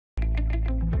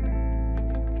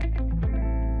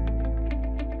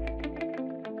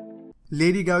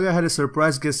Lady Gaga had a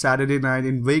surprise guest Saturday night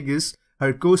in Vegas,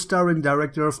 her co-star and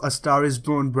director of A Star Is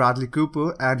Born Bradley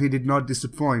Cooper, and he did not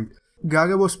disappoint.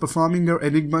 Gaga was performing her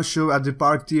ENIGMA show at the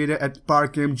Park Theatre at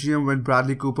Park MGM when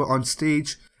Bradley Cooper on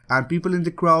stage, and people in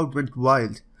the crowd went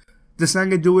wild. They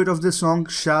sang a duet of the song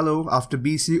Shallow after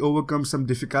BC overcome some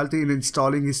difficulty in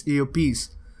installing his earpiece.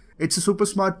 It's a super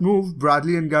smart move.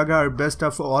 Bradley and Gaga are best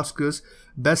up for Oscars,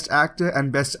 Best Actor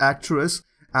and Best Actress,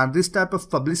 and this type of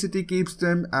publicity keeps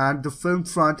them at the film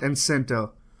front and center.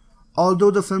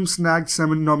 Although the film snagged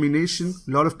 7 nominations,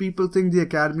 a lot of people think the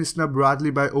Academy snubbed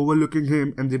Bradley by overlooking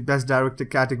him in the Best Director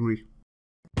category.